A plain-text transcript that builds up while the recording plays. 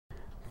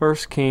1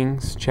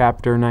 Kings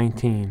chapter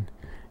 19.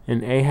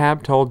 And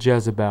Ahab told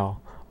Jezebel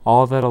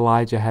all that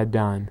Elijah had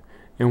done,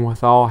 and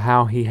withal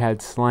how he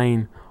had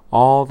slain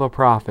all the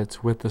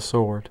prophets with the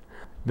sword.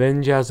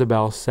 Then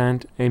Jezebel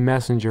sent a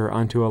messenger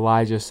unto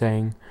Elijah,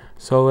 saying,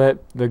 So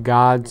let the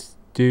gods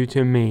do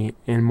to me,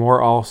 and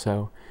more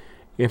also,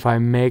 if I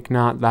make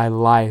not thy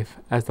life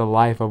as the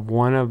life of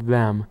one of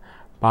them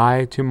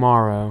by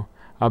tomorrow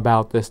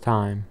about this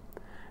time.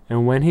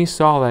 And when he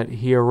saw that,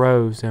 he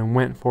arose and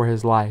went for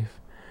his life,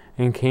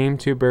 and came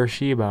to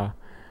Beersheba,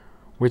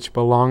 which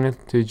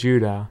belongeth to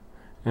Judah,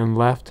 and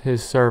left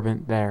his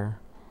servant there.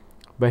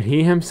 But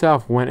he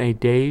himself went a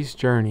day's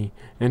journey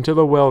into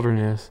the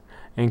wilderness,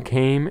 and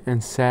came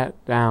and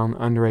sat down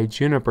under a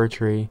juniper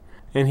tree,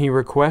 and he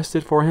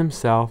requested for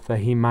himself that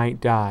he might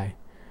die,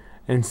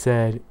 and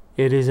said,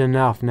 It is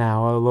enough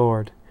now, O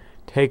Lord,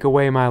 take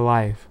away my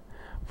life,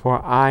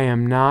 for I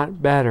am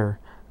not better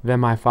than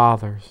my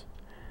fathers.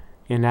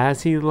 And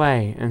as he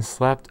lay and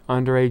slept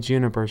under a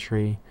juniper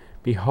tree,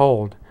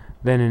 behold,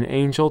 then an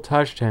angel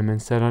touched him,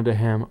 and said unto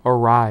him,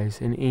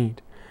 Arise and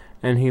eat.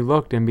 And he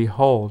looked, and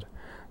behold,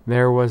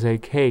 there was a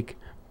cake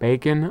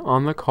baken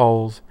on the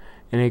coals,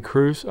 and a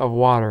cruse of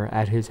water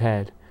at his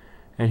head.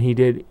 And he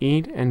did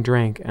eat and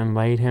drink, and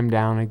laid him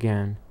down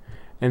again.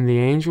 And the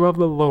angel of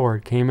the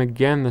Lord came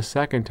again the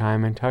second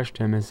time, and touched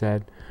him, and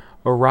said,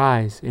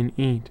 Arise and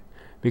eat,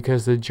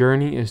 because the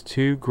journey is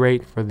too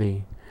great for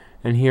thee.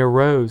 And he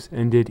arose,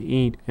 and did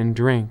eat and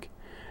drink,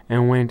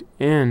 and went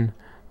in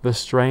the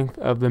strength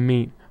of the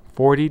meat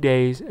 40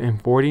 days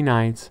and 40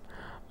 nights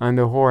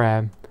unto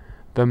Horeb,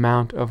 the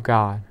mount of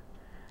God.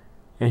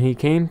 And he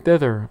came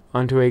thither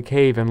unto a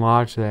cave, and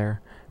lodged there.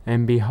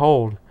 And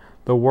behold,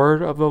 the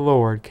word of the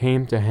Lord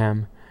came to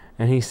him,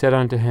 and he said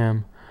unto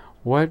him,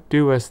 What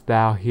doest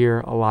thou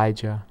here,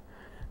 Elijah?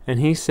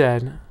 And he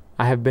said,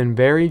 I have been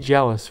very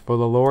jealous for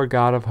the Lord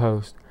God of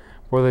hosts,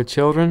 for the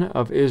children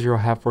of Israel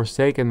have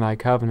forsaken thy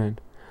covenant,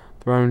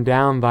 thrown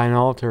down thine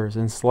altars,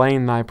 and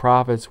slain thy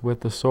prophets with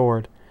the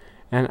sword.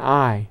 And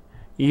I,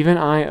 even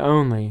I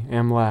only,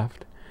 am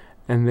left,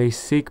 and they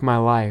seek my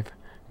life,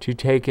 to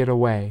take it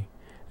away.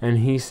 And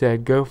he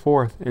said, Go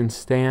forth and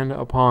stand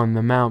upon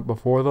the mount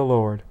before the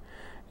Lord.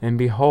 And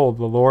behold,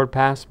 the Lord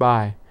passed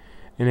by,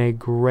 and a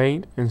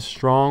great and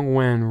strong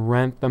wind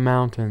rent the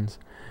mountains,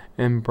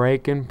 and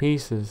brake in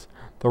pieces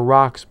the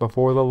rocks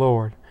before the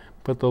Lord.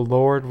 But the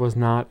Lord was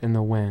not in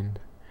the wind.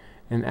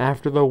 And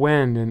after the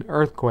wind an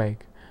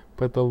earthquake,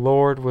 but the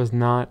Lord was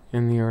not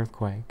in the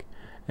earthquake.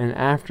 And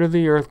after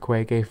the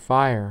earthquake a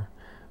fire,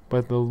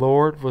 but the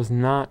Lord was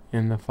not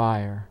in the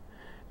fire.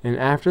 And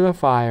after the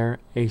fire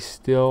a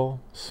still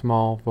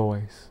small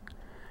voice.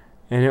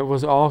 And it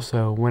was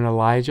also, when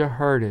Elijah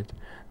heard it,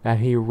 that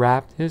he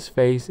wrapped his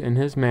face in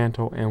his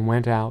mantle, and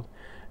went out,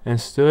 and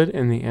stood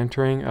in the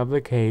entering of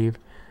the cave.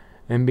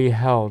 And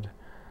beheld,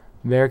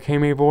 there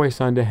came a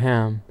voice unto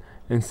him,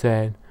 and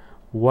said,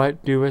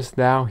 What doest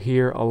thou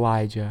here,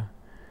 Elijah?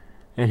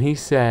 And he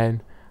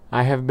said,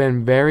 I have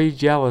been very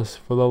jealous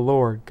for the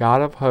Lord God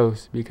of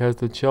hosts, because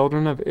the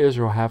children of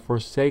Israel have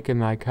forsaken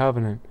thy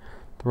covenant,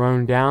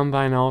 thrown down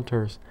thine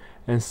altars,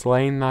 and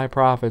slain thy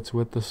prophets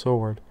with the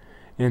sword.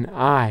 And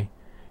I,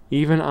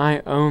 even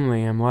I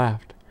only, am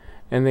left,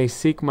 and they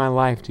seek my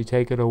life to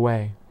take it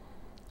away.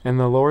 And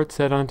the Lord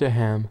said unto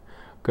him,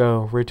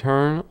 Go,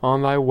 return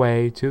on thy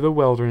way to the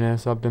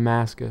wilderness of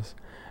Damascus,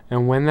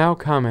 and when thou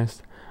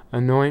comest,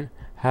 anoint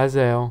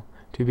Hazael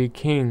to be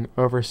king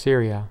over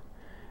Syria.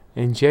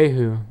 And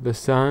Jehu the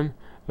son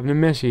of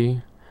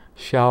Nimshi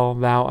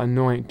shalt thou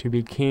anoint to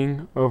be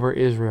king over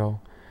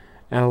Israel.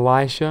 And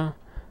Elisha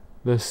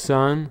the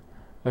son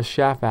of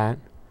Shaphat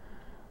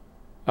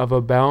of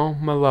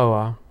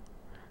Abel-Meholah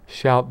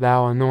shalt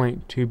thou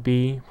anoint to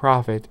be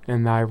prophet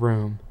in thy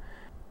room.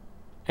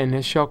 And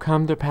it shall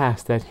come to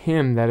pass that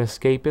him that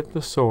escapeth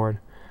the sword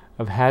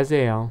of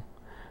Hazael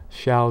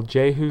shall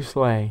Jehu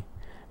slay,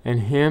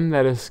 and him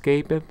that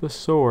escapeth the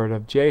sword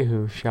of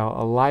Jehu shall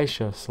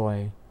Elisha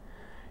slay.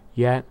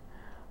 Yet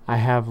I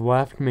have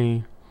left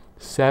me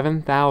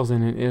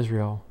 7,000 in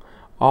Israel,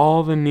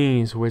 all the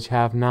knees which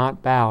have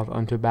not bowed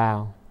unto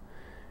Baal,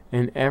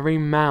 and every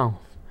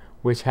mouth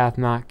which hath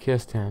not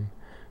kissed him.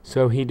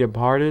 So he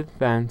departed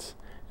thence,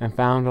 and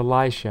found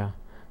Elisha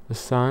the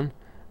son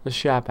of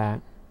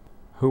Shaphat,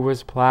 who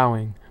was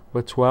plowing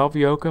with 12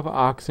 yoke of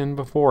oxen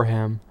before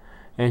him,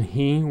 and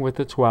he with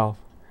the 12th.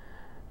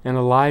 And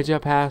Elijah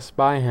passed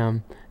by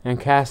him, and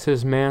cast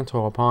his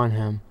mantle upon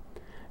him.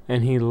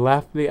 And he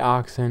left the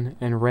oxen,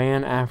 and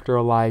ran after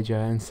Elijah,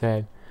 and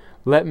said,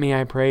 Let me,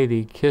 I pray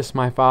thee, kiss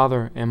my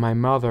father and my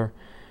mother,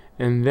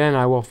 and then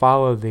I will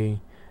follow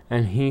thee.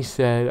 And he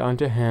said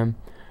unto him,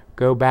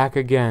 Go back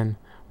again,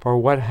 for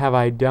what have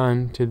I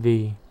done to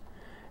thee?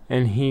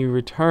 And he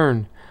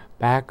returned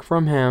back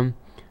from him,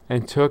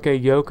 and took a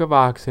yoke of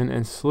oxen,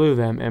 and slew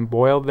them, and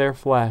boiled their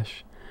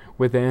flesh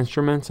with the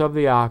instruments of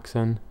the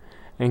oxen,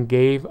 and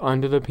gave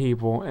unto the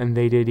people, and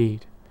they did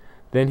eat.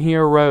 Then he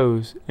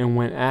arose, and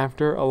went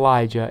after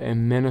Elijah,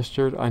 and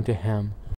ministered unto him.